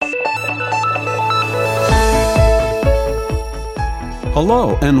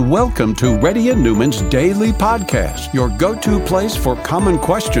Hello and welcome to Reddy and Newman's Daily Podcast, your go-to place for common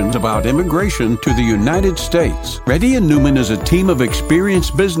questions about immigration to the United States. Reddy and Newman is a team of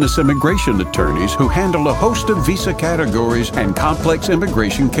experienced business immigration attorneys who handle a host of visa categories and complex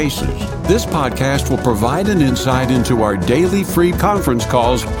immigration cases. This podcast will provide an insight into our daily free conference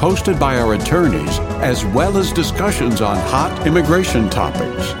calls hosted by our attorneys, as well as discussions on hot immigration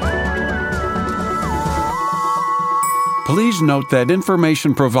topics. Please note that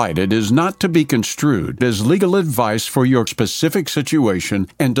information provided is not to be construed as legal advice for your specific situation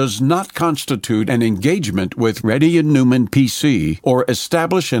and does not constitute an engagement with Reddy and Newman PC or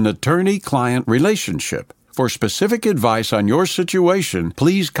establish an attorney-client relationship. For specific advice on your situation,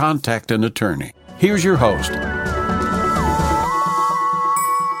 please contact an attorney. Here's your host.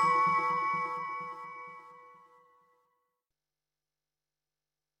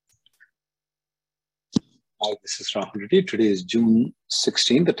 Hi, this is Rahul Reddy. Today is June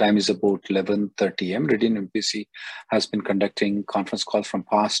 16. The time is about 11:30 a.m. Reddy and MPC has been conducting conference calls from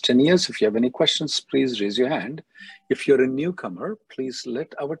past 10 years. If you have any questions, please raise your hand. If you're a newcomer, please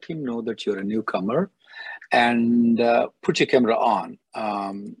let our team know that you're a newcomer and put your camera on.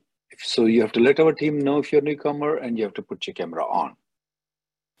 So you have to let our team know if you're a newcomer and you have to put your camera on.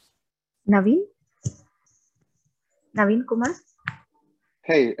 Naveen Kumar.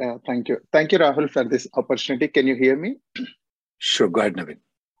 Hey, thank you. Thank you, Rahul, for this opportunity. Can you hear me? Sure, go ahead, Naveen.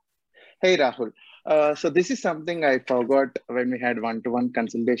 Hey, Rahul. So this is something I forgot when we had one-to-one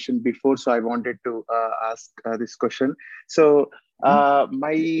consultation before, so I wanted to ask this question. So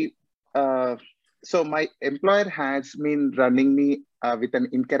my employer has been running me with an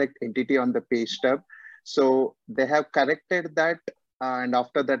incorrect entity on the pay stub. So they have corrected that, and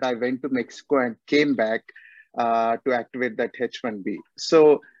after that, I went to Mexico and came back to activate that H-1B.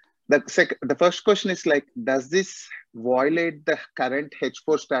 So the first question is like, does this violate the current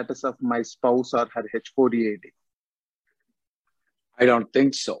H-4 status of my spouse or her H-4 EAD? I don't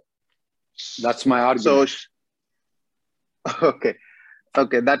think so. That's my argument. Okay.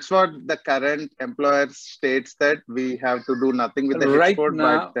 That's what the current employer states, that we have to do nothing with the H-4.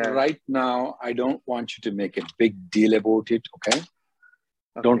 Right now, I don't want you to make a big deal about it, okay?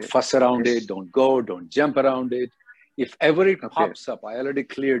 Don't fuss around it. Don't jump around it. If ever it pops up, I already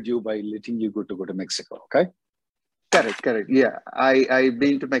cleared you by letting you go to Mexico, okay? Correct. Yeah, I've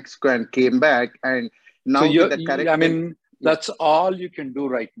been to Mexico and came back, and now that's all you can do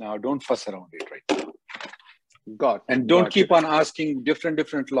right now. Don't fuss around it right now. Don't keep on asking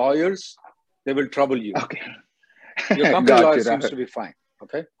different lawyers. They will trouble you. Okay. Your company lawyer seems to be fine,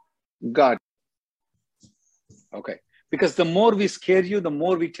 okay? Got it. Okay. Because the more we scare you, the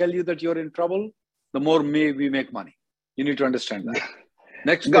more we tell you that you're in trouble, the more we make money. You need to understand that.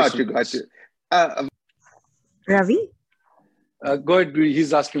 Next question. Got you. Ravi? Go ahead.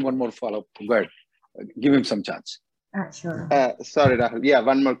 He's asking one more follow-up. Go ahead. Give him some chance. Sure. Sorry, Rahul. Yeah,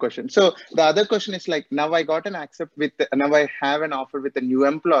 one more question. So the other question is like, now I got an now I have an offer with a new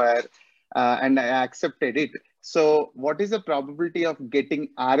employer and I accepted it. So what is the probability of getting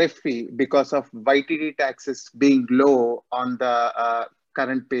RFE because of YTD taxes being low on the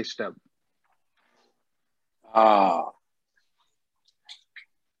current pay stub? I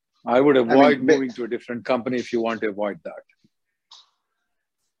would avoid moving to a different company if you want to avoid that.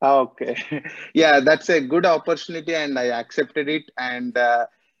 Okay. Yeah, that's a good opportunity and I accepted it. And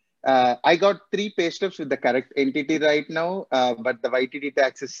I got 3 pay stubs with the correct entity right now, but the YTD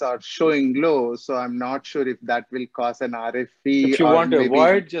taxes are showing low. So I'm not sure if that will cause an RFE. If you want to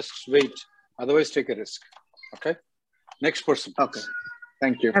avoid, just wait. Otherwise, take a risk. Okay. Next person. Please. Okay.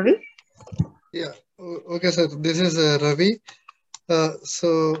 Thank you. Ravi? Yeah. Okay, sir. This is Ravi.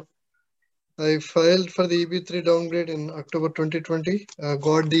 So I filed for the EB3 downgrade in October 2020.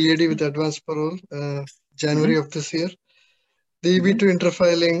 Got the EAD with advance parole January of this year. The EB2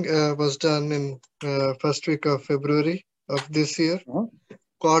 interfiling was done in first week of February of this year.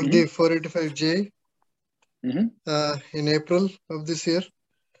 Got the 485J in April of this year.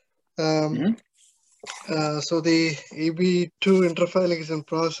 So the EB2 interfiling is in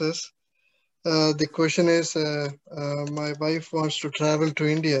process. The question is, my wife wants to travel to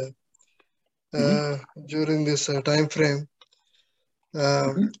India during this time frame.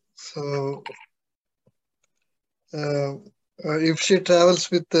 So if she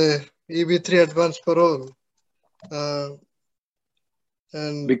travels with the EB3 advance parole,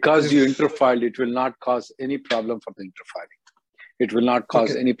 and because you interfiled, it will not cause any problem for the interfiling. It will not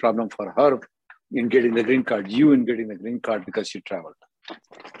cause any problem for her in getting the green card, you in getting the green card because you traveled.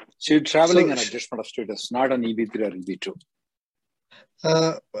 So you're traveling an adjustment of status, not an EB3 or EB2.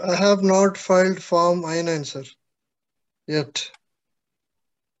 I have not filed Form I-9, sir, yet.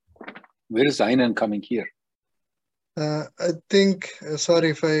 Where is Ainan coming here? I think, sorry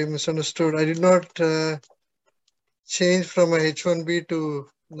if I misunderstood. I did not change from a H1B to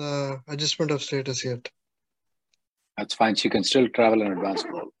adjustment of status yet. That's fine. She can still travel on advance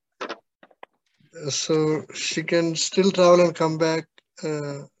parole. So she can still travel and come back.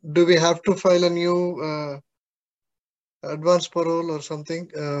 Do we have to file a new advance parole or something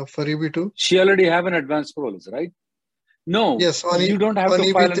for EB2? She already have an advance parole, right? No. Yes, you don't have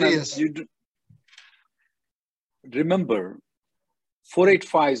to file EB3, yes. Remember,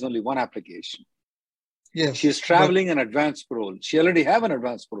 485 is only one application. Yes. She is traveling an advance parole. She already have an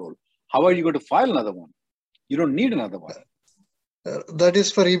advance parole. How are you going to file another one? You don't need another one. That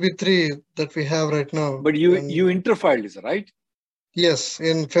is for EB3 that we have right now. But you interfiled, is it right? Yes,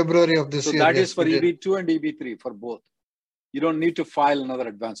 in February of this year. So that is for EB2 and EB3 for both. You don't need to file another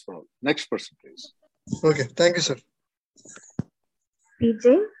advance parole. Next person, please. Okay, thank you, sir.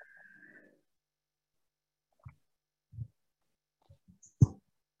 PJ.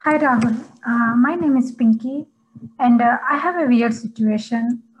 Hi, Rahul. My name is Pinky, and I have a weird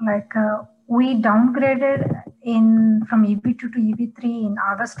situation. Like we downgraded from EB2 to EB3 in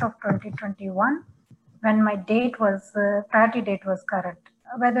August of 2021, when my date was priority date was correct.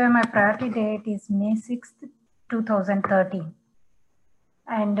 By the way, my priority date is May 6th, 2013,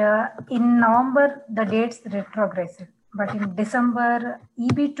 and in November the dates retrogressive. But in December,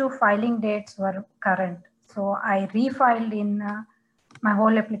 EB2 filing dates were current, so I refiled in. My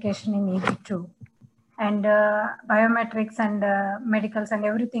whole application in EB2, and biometrics and medicals and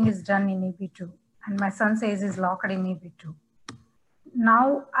everything is done in EB2, and my son says is locked in EB2.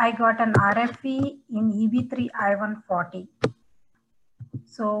 Now I got an RFE in EB3 I-140.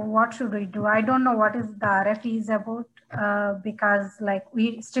 So what should we do? I don't know what is the RFE is about because like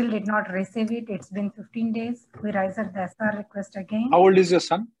we still did not receive it. It's been 15 days. We raised the SR request again. How old is your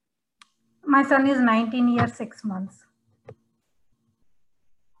son? My son is 19 years, 6 months.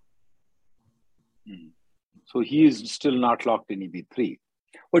 So he is still not locked in EB3.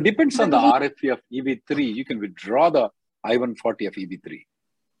 Well, depends on the RFE of EB3. You can withdraw the I-140 of EB3.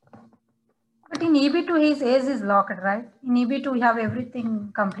 But in EB2, his age is locked, right? In EB2, we have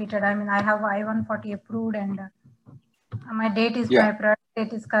everything completed. I mean, I have I-140 approved, and my date is my priority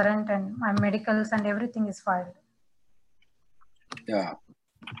date is current, and my medicals and everything is filed. Yeah.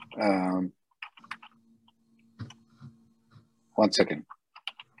 1 second.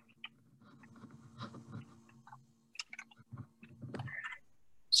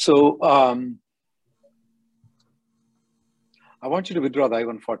 So I want you to withdraw the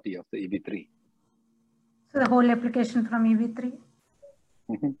I-140 of the EB3. So the whole application from EB3?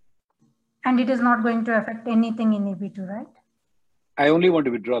 Mm-hmm. And it is not going to affect anything in EB2, right? I only want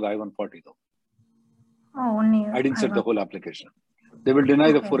to withdraw the I-140 though. Oh, only. I didn't set the whole application. They will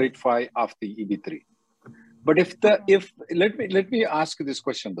deny the 485 of the EB3. But let me ask you this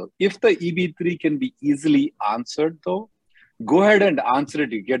question though. If the EB3 can be easily answered though, go ahead and answer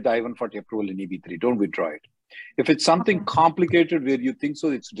it. You get the I-140 approval in EB3. Don't withdraw it. If it's something complicated where you think so,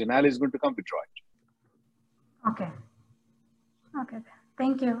 its denial is going to come, withdraw it. Okay. Okay.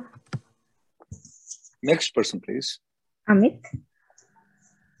 Thank you. Next person, please. Amit.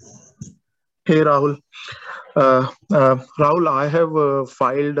 Hey, Rahul. Rahul, I have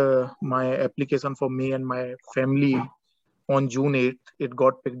filed my application for me and my family on June 8th. It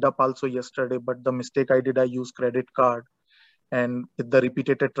got picked up also yesterday, but the mistake I did, I used credit card. And with the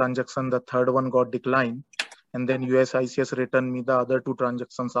repeated transaction, the third one got declined. And then USICS returned me the other 2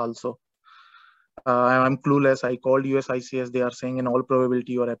 transactions also. I'm clueless. I called USICS. They are saying in all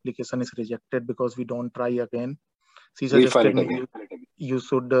probability your application is rejected because we don't try again. She suggested me you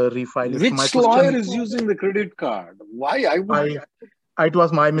should refile it. Which lawyer is using the credit card? Why? It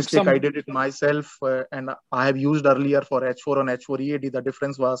was my mistake. I did it myself. And I have used earlier for H4 on H4 EAD. The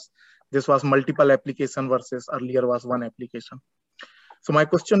difference was this was multiple application versus earlier was one application. So my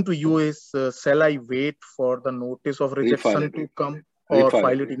question to you is, shall I wait for the notice of rejection to come or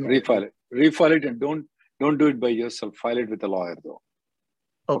file it? Refile it and don't do it by yourself. File it with a lawyer though.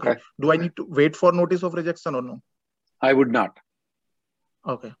 Okay. Do I need to wait for notice of rejection or no? I would not.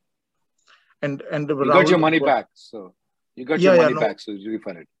 Okay. And you got your money back. So you got your money back. So you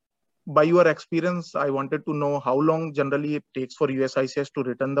refile it. By your experience, I wanted to know how long generally it takes for USICS to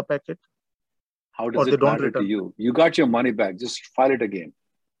return the packet. How does it matter to you? You got your money back. Just file it again.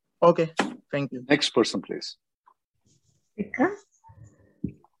 Okay. Thank you. Next person, please.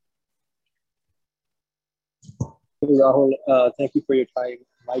 Rahul, thank you for your time.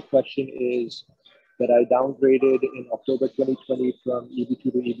 My question is that I downgraded in October 2020 from EB2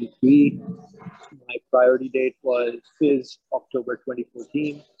 to EB3. My priority date is October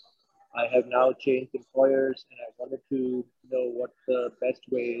 2014. I have now changed employers, and I wanted to know what the best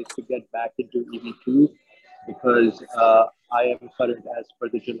way is to get back into EB2 because I am current as per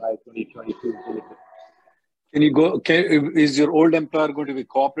the July 2022 bulletin. Can you go? Is your old employer going to be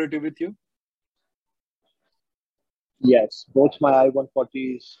cooperative with you? Yes, both my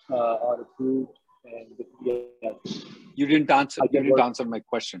I-140s are approved, and yes. You didn't answer. You didn't answer my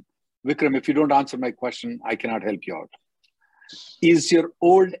question, Vikram. If you don't answer my question, I cannot help you out. Is your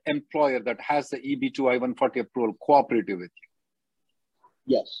old employer that has the EB2 I-140 approval cooperative with you?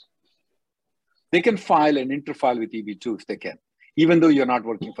 Yes. They can file an interfile with EB2 if they can, even though you're not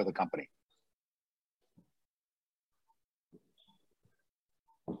working for the company.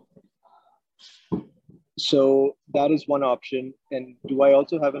 So that is one option. And do I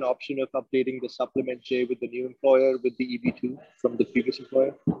also have an option of updating the supplement J with the new employer with the EB2 from the previous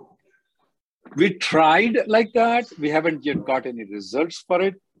employer? We tried like that. We haven't yet got any results for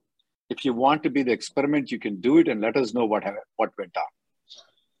it. If you want to be the experiment, you can do it and let us know what went on.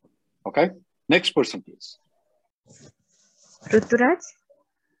 Okay. Next person, please. Ruturaj?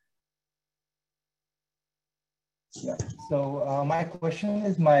 Yeah. So my question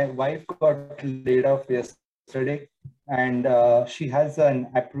is, my wife got laid off yesterday, and she has an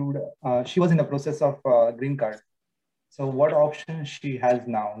approved. She was in the process of green card. So what options she has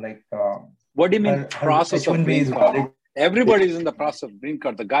now? Like, what do you mean process of green card? Everybody is in the process of green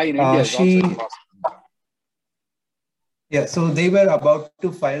card. The guy in India is also in the process. Yeah. So they were about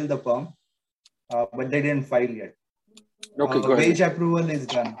to file the perm, but they didn't file yet. Okay, go ahead. Wage approval is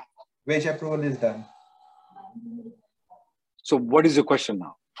done. Wage approval is done. So what is your question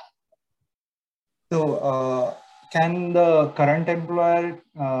now? So can the current employer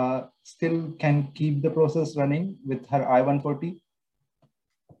still can keep the process running with her I-140?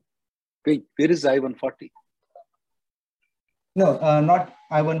 Wait, where is I-140? No, not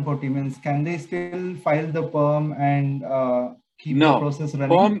I-140. Means can they still file the perm and keep the process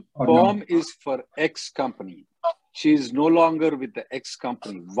running? Perm is for X company. She is no longer with the X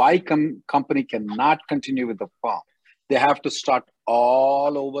company. Y company cannot continue with the perm. They have to start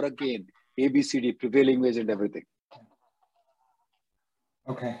all over again. ABCD, prevailing wage and everything.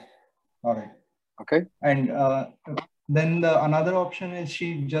 Okay. All right. Okay. And then another option is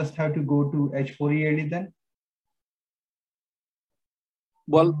she just have to go to H4EAD then?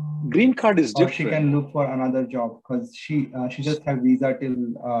 Well, green card is different. Or she can look for another job because she just have visa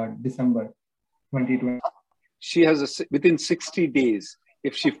till December 2020. She has within 60 days.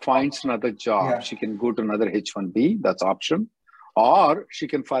 If she finds another job, she can go to another H1B. That's option. Or she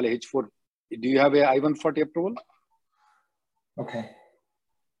can file a H4. Do you have a I-140 approval? Okay.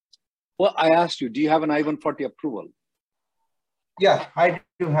 Well, I asked you, do you have an I-140 approval? Yeah, I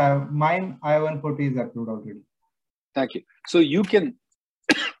do have. Mine I-140 is approved already. Thank you. So you can,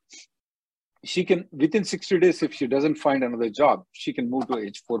 she can, within 60 days, if she doesn't find another job, she can move to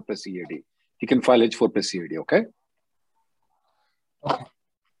H4 plus EAD. You can file H4 plus EAD, okay? Okay.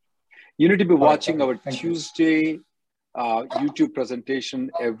 You need to be watching our Tuesday YouTube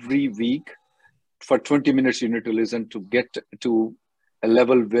presentation every week. For 20 minutes, you need to listen to get to a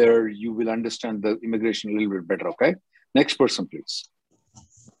level where you will understand the immigration a little bit better, okay? Next person, please.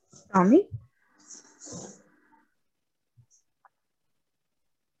 Tommy?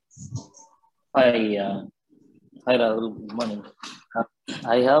 Hi, Rahul. Good morning.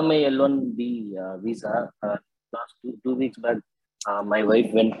 I have my L1B visa. Last two weeks back, my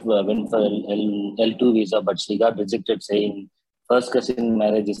wife went for L2 visa, but she got rejected, saying first cousin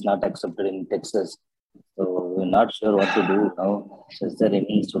marriage is not accepted in Texas. So we're not sure what to do now. Is there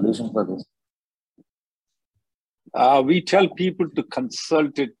any solution for this? We tell people to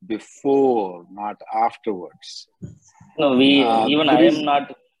consult it before, not afterwards. No,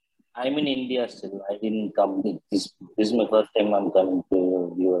 I'm in India still. I didn't come. This is my first time I'm coming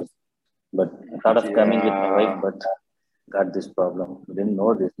to US. But I thought of coming with my wife, but got this problem. I didn't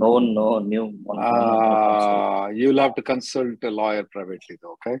know this. No one knew. You'll have to consult a lawyer privately,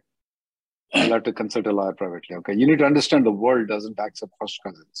 though, okay? You'll have to consult a lawyer privately, okay? You need to understand the world doesn't accept first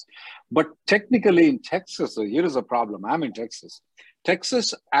cousins. But technically in Texas, so here is a problem. I'm in Texas.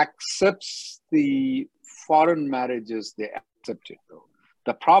 Texas accepts the foreign marriages, they accept it, though.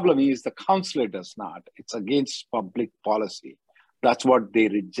 The problem is the consulate does not. It's against public policy. That's what they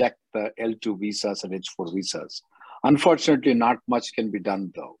reject the L2 visas and H4 visas. Unfortunately, not much can be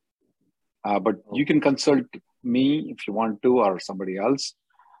done, though. But you can consult me if you want to, or somebody else.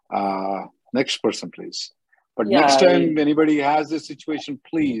 Next person, please. But next time anybody has this situation,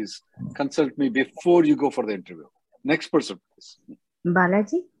 please consult me before you go for the interview. Next person, please.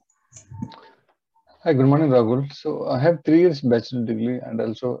 Balaji? Hi, good morning, Rahul. So I have 3 years bachelor degree and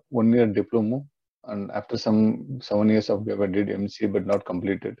also 1 year diploma. And after some 7 years of work, I did MCA but not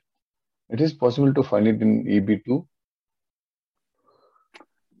completed. It is possible to find it in EB2.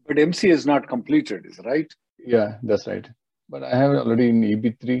 But MCA is not completed, is right? Yeah, that's right. But I have already in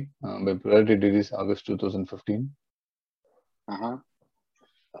EB3. My priority date is August 2015. Uh-huh.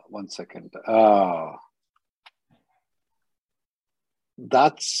 1 second.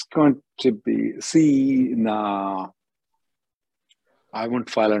 That's going to be, see, now I won't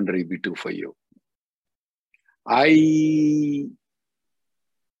file under EB2 for you. I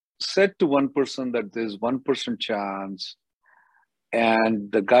said to one person that there's 1% chance,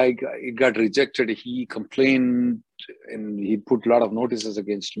 and the guy, it got rejected. He complained and he put a lot of notices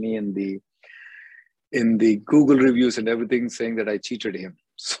against me in the Google reviews and everything, saying that I cheated him.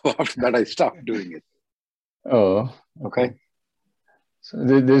 So after that, I stopped doing it. Oh, okay. So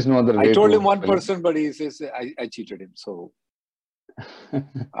there's no other way. I told him 1%, but he says I cheated him. So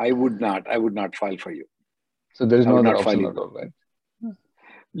I would not file for you. So there is no other option at all, right?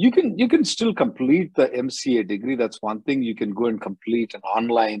 You can still complete the MCA degree. That's one thing. You can go and complete an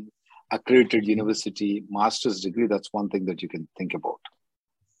online accredited university master's degree. That's one thing that you can think about.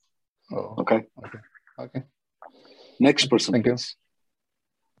 Oh, okay. Okay. Next person, Thank please.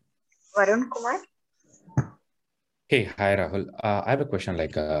 Varun Kumar. Hey, hi Rahul. I have a question.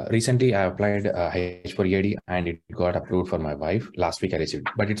 Like recently, I applied H4EAD and it got approved for my wife. Last week I received,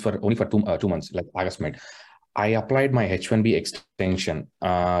 but it's only for 2 months, like August mid. I applied my H1B extension.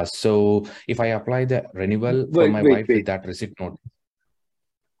 So if I apply the renewal for my wife with that receipt note.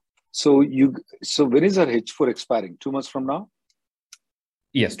 So when is our H4 expiring? 2 months from now?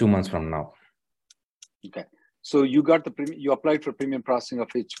 Yes, 2 months from now. Okay. So you got you applied for premium processing of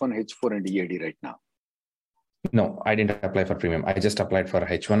H1, H4, and EAD right now. No, I didn't apply for premium. I just applied for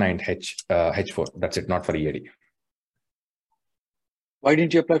H1 and H4. That's it, not for EAD. Why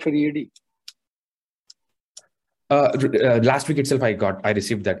didn't you apply for EAD? Last week itself, I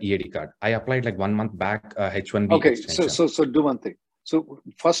received that EAD card. I applied like 1 month back H1B okay, extension. So do one thing. So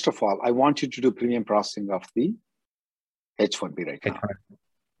first of all, I want you to do premium processing of the H1B right now.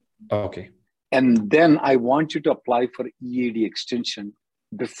 Okay. And then I want you to apply for EAD extension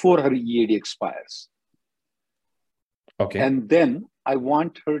before her EAD expires. Okay. And then I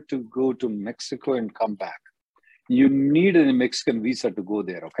want her to go to Mexico and come back. You need a Mexican visa to go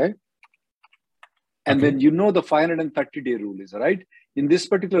there, okay? And then you know the 530-day rule is, right? In this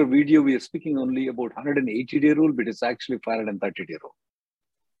particular video, we are speaking only about 180-day rule, but it's actually 530-day rule.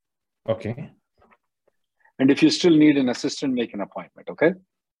 Okay. And if you still need an assistant, make an appointment, okay?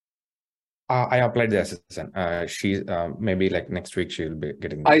 I applied the assistant. She's maybe like next week she'll be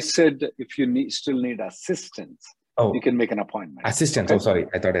getting. I said if you still need assistance, you can make an appointment. Assistant. Okay? Oh, sorry.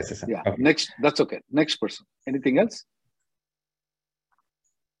 I thought assistant. Yeah. Okay. Next. That's okay. Next person. Anything else?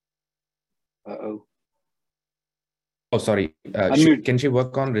 Uh-oh. Oh, sorry. Can she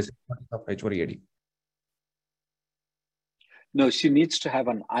work on receipt of H4EAD? No, she needs to have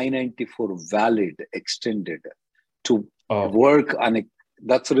an I-94 valid extended to work on it.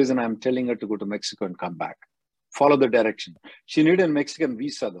 That's the reason I'm telling her to go to Mexico and come back. Follow the direction. She needs a Mexican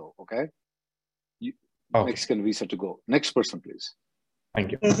visa though, okay? Mexican visa to go. Next person, please.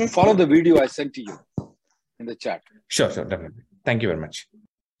 Thank you. Follow the video I sent to you in the chat. Sure, definitely. Thank you very much.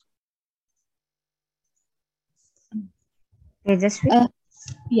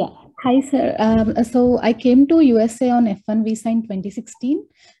 Yeah. Hi, sir. So I came to USA on F1 visa in 2016.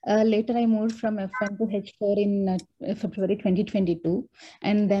 Later, I moved from F1 to H4 in February 2022.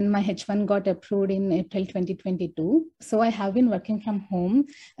 And then my H1 got approved in April 2022. So I have been working from home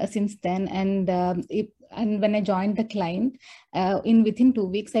since then. And when I joined the client, within 2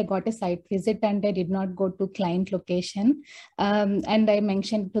 weeks, I got a site visit and I did not go to client location. And I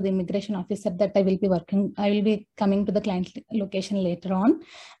mentioned to the immigration officer that I will be coming to the client location later on.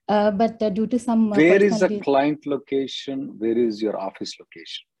 But due to some where is the client location? Where is your office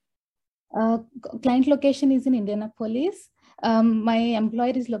location? Client location is in Indianapolis. My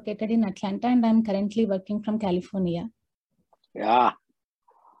employer is located in Atlanta, and I'm currently working from California. Yeah.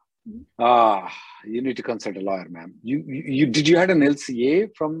 You need to consult a lawyer, ma'am. Did you had an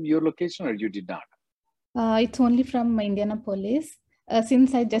LCA from your location, or you did not? It's only from Indianapolis.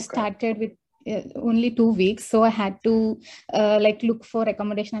 Since I just started with only 2 weeks, so I had to look for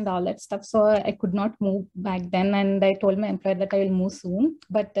accommodation and all that stuff, so I could not move back then, and I told my employer that I will move soon,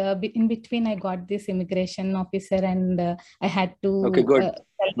 but in between I got this immigration officer and I had to go ahead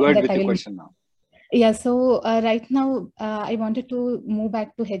with the question now. Yeah, so right now I wanted to move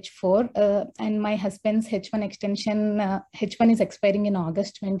back to H4 and my husband's H1 extension, H1 is expiring in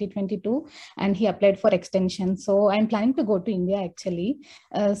August 2022 and he applied for extension. So I'm planning to go to India actually.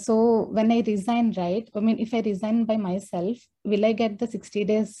 So when I resign, right, I mean, if I resign by myself, will I get the 60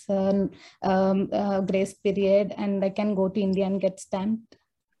 days grace period and I can go to India and get stamped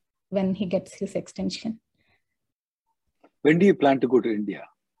when he gets his extension? When do you plan to go to India?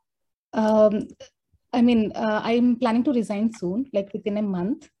 I mean, I'm planning to resign soon, like within a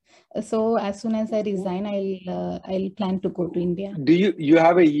month. So as soon as I resign, I'll plan to go to India. Do you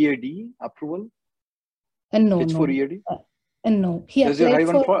have a EAD approval? No, H4 no. EAD? No. He Does your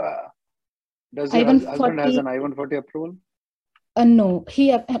applied does your husband has I-140. an I-140 approval? No,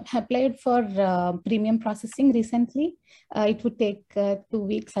 he applied for premium processing recently. It would take 2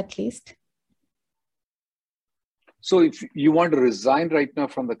 weeks at least. So if you want to resign right now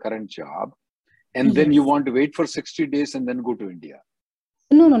from the current job, and then you want to wait for 60 days and then go to India?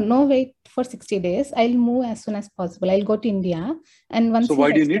 No, wait for 60 days. I'll move as soon as possible. I'll go to India. And once. So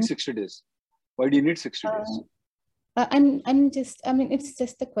why do you need 60 days? Why do you need 60 days? I'm just, I mean, it's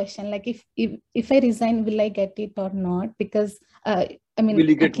just a question. Like if I resign, will I get it or not? Because I mean, will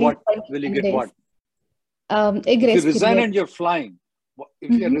you get what? Will you get days. What? A grace if you resign period. And you're flying, if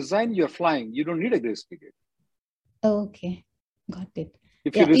you resign, you're flying. You don't need a grace period. Okay, got it.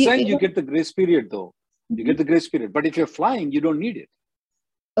 If you resign, you get the grace period though. You get the grace period. But if you're flying, you don't need it.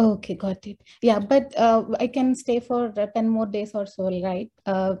 Okay, got it. Yeah, but I can stay for 10 more days or so, right?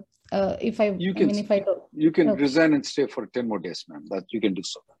 If I don't. You can resign and stay for 10 more days, ma'am. That you can do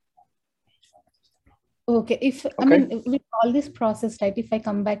so. Okay. I mean, with all this process, right? If I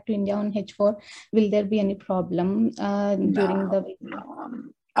come back to India on H4, will there be any problem during the?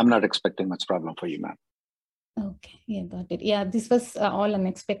 No, I'm not expecting much problem for you, ma'am. Okay, yeah, got it. Yeah, this was all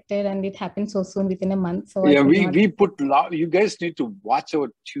unexpected and it happened so soon within a month. So yeah, we put you guys need to watch our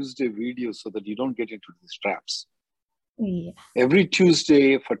Tuesday video so that you don't get into these traps. Yeah. Every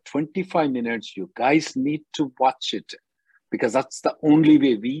Tuesday for 25 minutes, you guys need to watch it because that's the only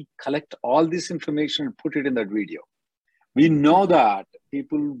way we collect all this information and put it in that video. We know that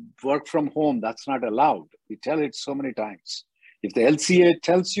people work from home. That's not allowed. We tell it so many times. If the LCA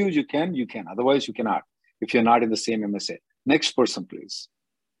tells you, you can. Otherwise, you cannot. If you're not in the same MSA. Next person, please.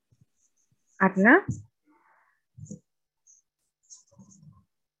 Adna.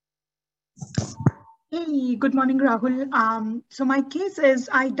 Hey, good morning, Rahul. So my case is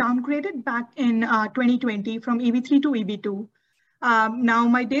I downgraded back in 2020 from EB3 to EB2. Now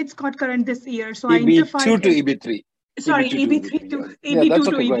my dates got current this year, so EB2 to EB3. Sorry, EB3 to EB2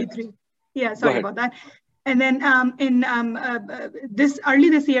 to EB3. Yeah, sorry about that. And then early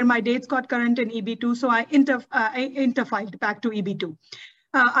this year, my dates got current in EB2, so I interfiled back to EB2.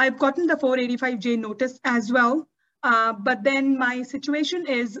 I've gotten the 485J notice as well, but then my situation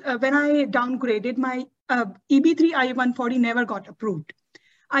is when I downgraded, my EB3 I-140 never got approved.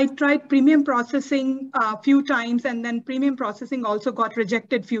 I tried premium processing a few times, and then premium processing also got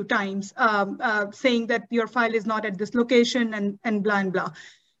rejected few times, saying that your file is not at this location and blah and blah.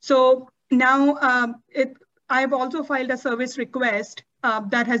 So now I've also filed a service request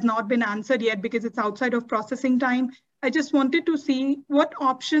that has not been answered yet because it's outside of processing time. I just wanted to see what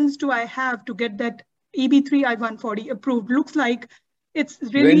options do I have to get that EB3 I-140 approved. Looks like it's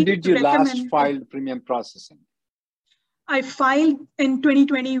really. When did you last file premium processing? I filed in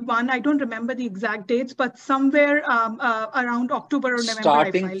 2021. I don't remember the exact dates, but somewhere around October or November.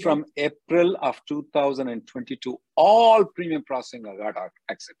 Starting from April of 2022, all premium processing got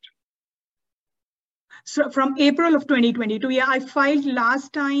accepted. So from April of 2022, yeah, I filed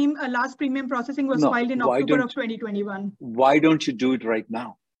last time. Last premium processing was filed in October of 2021. Why don't you do it right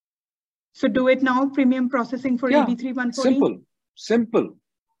now? So do it now, premium processing for EB3 140? Simple.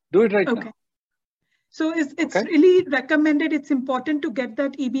 Do it right now. So it's really recommended. It's important to get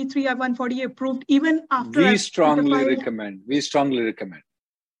that EB3 I-140 approved even after. We strongly recommend.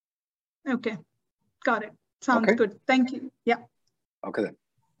 Okay, got it. Sounds good. Thank you. Yeah. Okay then.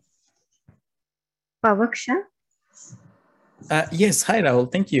 Pavaksha? Yes, hi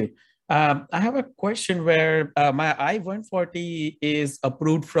Rahul, thank you. I have a question where my I-140 is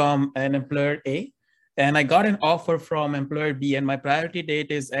approved from an employer A, and I got an offer from employer B, and my priority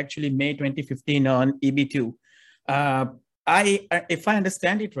date is actually May 2015 on EB2. If I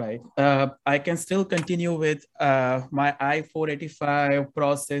understand it right, I can still continue with my I-485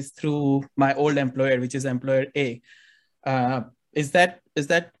 process through my old employer, which is employer A. Is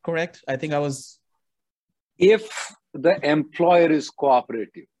that correct? I think I was. If the employer is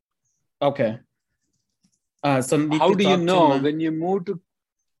cooperative. Okay. So how do you know when you move to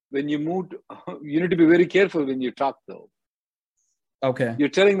when you moved, you need to be very careful when you talk though. Okay. You're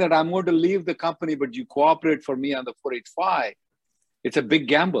telling that I'm going to leave the company, but you cooperate for me on the 485. It's a big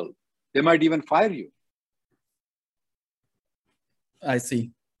gamble. They might even fire you. I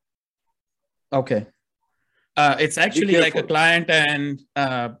see. Okay. It's actually like a client, and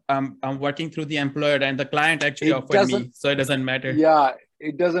I'm working through the employer, and the client actually offered me, so it doesn't matter. Yeah,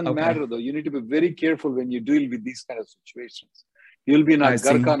 it doesn't matter though. You need to be very careful when you deal with these kind of situations. You'll be in a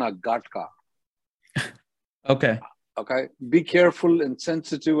garka, na gatka. Okay. Okay. Be careful and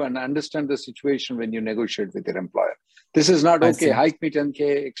sensitive and understand the situation when you negotiate with your employer. This is not okay. Hike me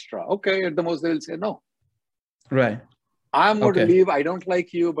 10K extra. Okay. At the most, they will say no. Right. I'm going to leave. I don't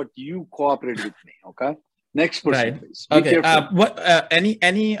like you, but you cooperate with me. Okay. Next person, please. Be Okay. careful.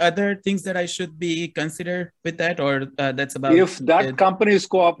 Any other things that I should be considered with that, or that's about? If that company is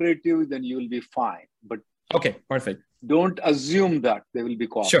cooperative, then you will be fine. But okay, perfect. Don't assume that they will be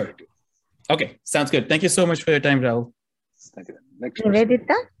cooperative. Sure. Okay, sounds good. Thank you so much for your time, Rahul. Thank you. Next person.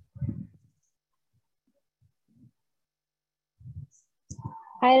 Nivedita?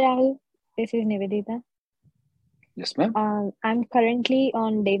 Hi, Rahul. This is Nivedita. Yes, ma'am. I'm currently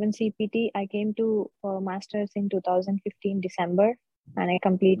on Day 1 CPT. I came to Masters in 2015 December, and I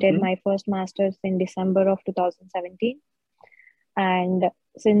completed my first Masters in December of 2017. And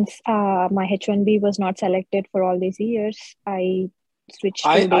since my H1B was not selected for all these years, I switched to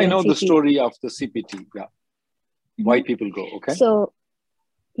Day 1 I know CPT. the story of the CPT. Yeah. Why people go, okay? So,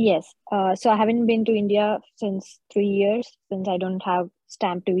 yes. So I haven't been to India since 3 years, since I don't have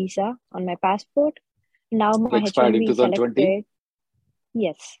stamped visa on my passport. Now my expired in H1B 2020? selected.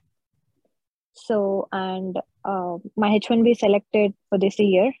 Yes. So, and my H1B selected for this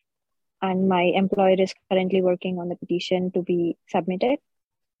year, and my employer is currently working on the petition to be submitted.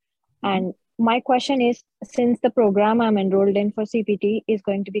 And my question is, since the program I'm enrolled in for CPT is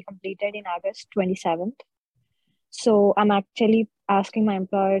going to be completed in August 27th, so I'm actually asking my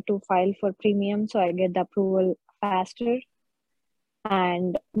employer to file for premium so I get the approval faster.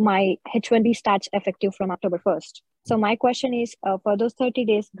 And my H1B starts effective from October 1st. So my question is, for those 30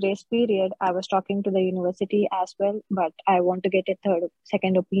 days grace period, I was talking to the university as well, but I want to get a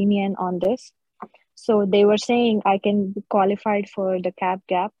second opinion on this. So they were saying I can be qualified for the cap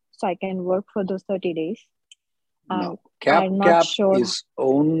gap, so I can work for those 30 days. No, cap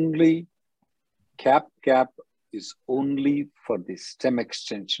is only for the STEM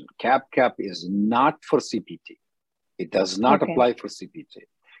extension. Cap is not for CPT. It does not apply for CPT.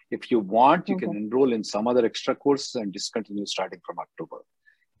 If you want, you can enroll in some other extra courses and discontinue starting from October.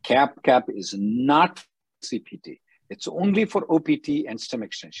 Cap is not CPT. It's only for OPT and STEM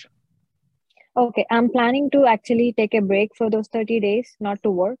extension. Okay, I'm planning to actually take a break for those 30 days, not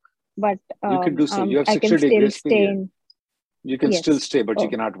to work, but you can do so. You have 60-day grace period. You can still stay, but you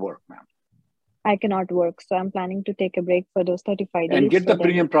cannot work, ma'am. I cannot work, so I'm planning to take a break for those 35 days. And get the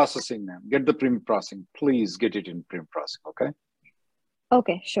premium processing, ma'am. Get the premium processing. Please get it in premium processing, okay?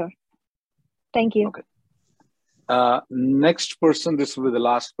 Okay, sure. Thank you. Okay. Next person, this will be the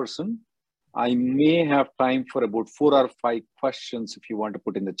last person. I may have time for about 4 or 5 questions if you want to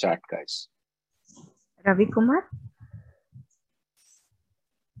put in the chat, guys. Ravi Kumar?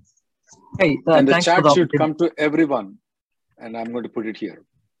 Hey, and the chat should come to everyone. And I'm going to put it here.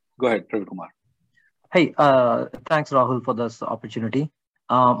 Go ahead, Ravi Kumar. Hey, thanks, Rahul, for this opportunity.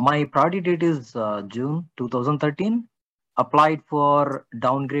 My priority date is June 2013. Applied for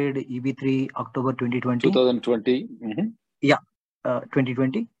downgrade EB3 October 2020. 2020. Yeah,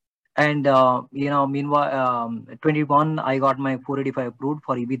 2020. And, meanwhile, 21, I got my 485 approved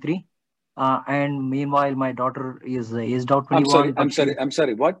for EB3. And meanwhile, my daughter is aged out 21. I'm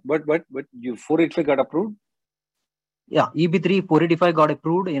sorry. What? You 485 got approved? Yeah, EB3 485 got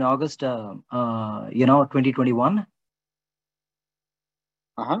approved in August, 2021.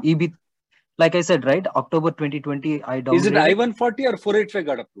 EB, like I said, right, October 2020, I downgraded. Is it I-140 or 485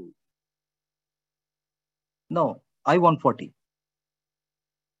 got approved? No, I-140.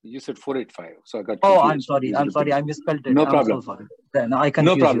 You said 485, so I got. Oh, I'm sorry, I misspelled it. No problem. I'm so sorry. No, I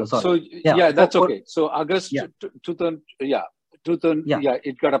confused you. Sorry. So yeah, that's okay. So August 2000,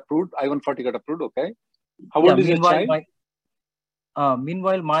 it got approved. I-140 got approved. Okay. How old is your child?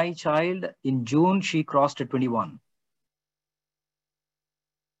 Meanwhile, my child in June, she crossed 21.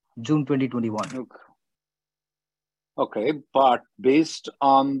 June 2021. Okay, but based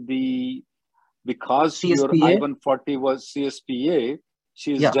on because CSPA? your I-140 was CSPA,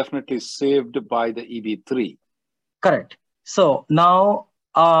 she is definitely saved by the EB3. Correct. So now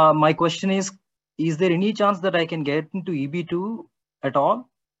my question is there any chance that I can get into EB2 at all?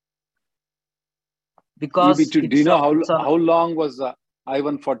 Because EB2, do you know how long was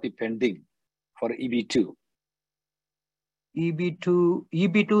I-140 pending for EB2?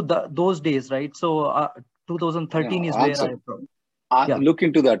 EB2, those days, right? So 2013 is where I look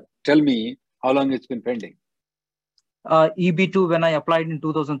into that. Tell me how long it's been pending. EB2 when I applied in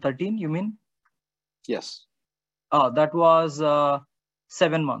 2013, you mean? Yes. That was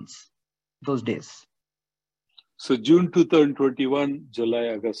 7 months, those days. So June 2021, July,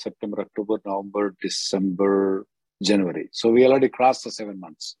 August, September, October, November, December, January. So we already crossed the 7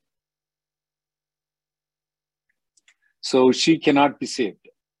 months. So she cannot be saved.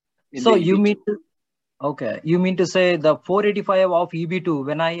 So you mean to, okay, you mean to say the 485 of EB2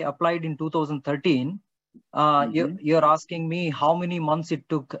 when I applied in 2013, you're asking me how many months it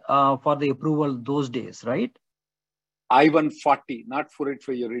took for the approval those days, right? I-140, not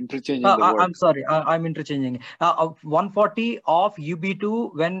 485, you're interchanging the word. I'm sorry, I'm interchanging. 140 of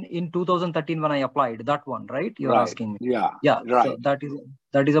UB2 when in 2013 when I applied, that one, right? You're asking me. Yeah, right. So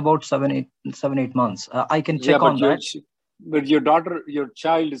that is about 7-8 months. I can check on that. But your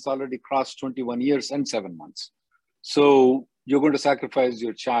child is already crossed 21 years and 7 months. So you're going to sacrifice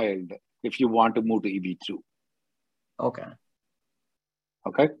your child if you want to move to EB2. Okay.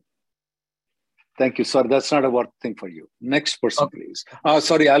 Okay. Thank you. Sorry, that's not a work thing for you. Next person, please.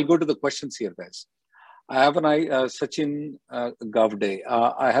 Sorry, I'll go to the questions here, guys. I have an Sachin Gavde.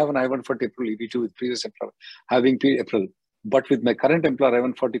 I have an I-140 approval EB2 with previous employer having April, but with my current employer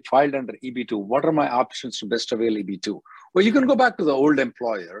I-140 filed under EB2. What are my options to best avail EB2? Well, you can go back to the old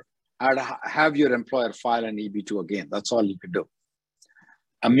employer and have your employer file an EB2 again. That's all you can do.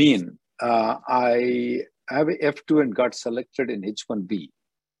 Amin, I have a F2 and got selected in H1B.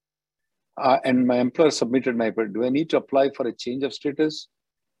 And my employer submitted my paper. Do I need to apply for a change of status?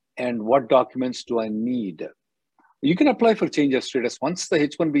 And what documents do I need? You can apply for change of status. Once the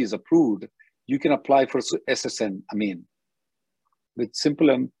H1B is approved, you can apply for SSN. I mean, with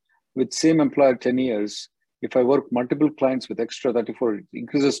same employer 10 years, if I work multiple clients with extra 34, it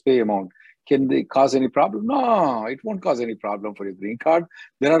increases pay amount. Can they cause any problem? No, it won't cause any problem for your green card.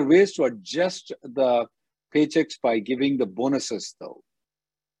 There are ways to adjust the paychecks by giving the bonuses though.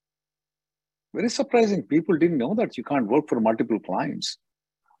 Very surprising. People didn't know that you can't work for multiple clients.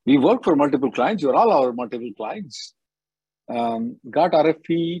 We work for multiple clients. You're all our multiple clients. Got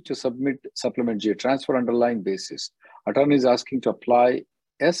RFP to submit supplement J, transfer underlying basis. Attorney is asking to apply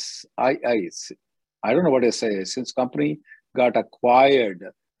SII. I don't know what SII is. Since company got acquired,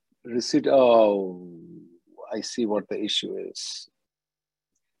 receipt. Oh, I see what the issue is.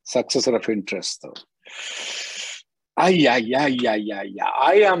 Successor of interest though. I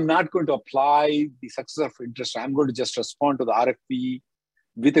am not going to apply the successor of interest. I'm going to just respond to the RFP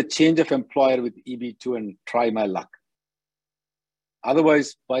with a change of employer with EB2 and try my luck.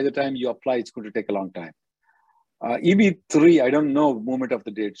 Otherwise, by the time you apply, it's going to take a long time. EB3, I don't know movement of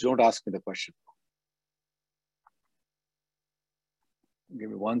the dates. Don't ask me the question. Give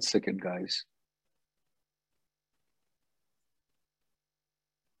me 1 second, guys.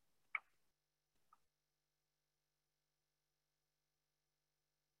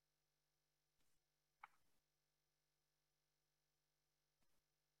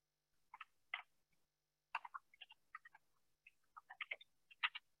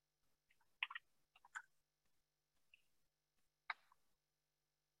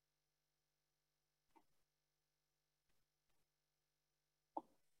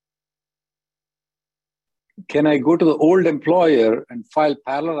 Can I go to the old employer and file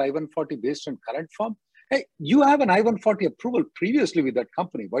parallel I-140 based on current form? Hey, you have an I-140 approval previously with that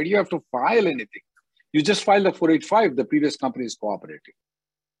company. Why do you have to file anything? You just filed a 485. The previous company is cooperating.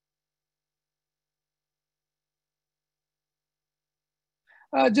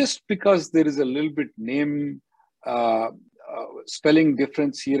 Just because there is a little bit name spelling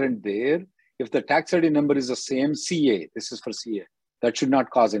difference here and there. If the tax ID number is the same, CA, this is for CA, that should not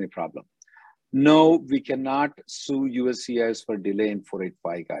cause any problem. No, we cannot sue USCIS for delay in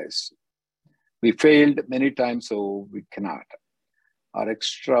 485, guys. We failed many times, so we cannot. Our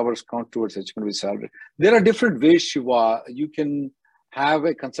extra hours count towards H1B salary. There are different ways, Shiva. You can have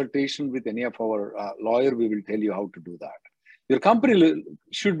a consultation with any of our lawyer. We will tell you how to do that. Your company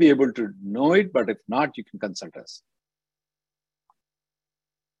should be able to know it, but if not, you can consult us.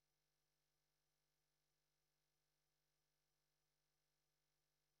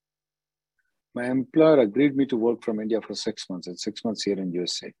 My employer agreed me to work from India for 6 months and 6 months here in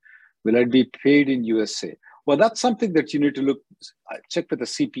USA. Will I be paid in USA? Well, that's something that you need to check with the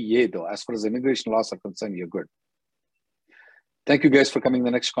CPA though. As far as immigration laws are concerned, you're good. Thank you guys for coming.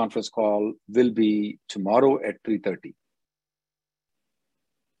 The next conference call will be tomorrow at 3:30.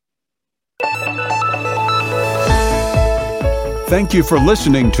 Thank you for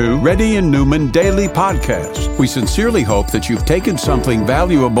listening to Reddy and Newman Daily Podcast. We sincerely hope that you've taken something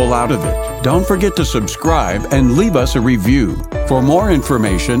valuable out of it. Don't forget to subscribe and leave us a review. For more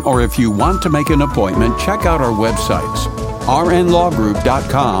information, or if you want to make an appointment, check out our websites,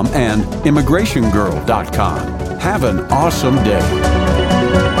 rnlawgroup.com and immigrationgirl.com. Have an awesome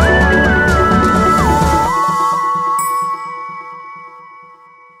day.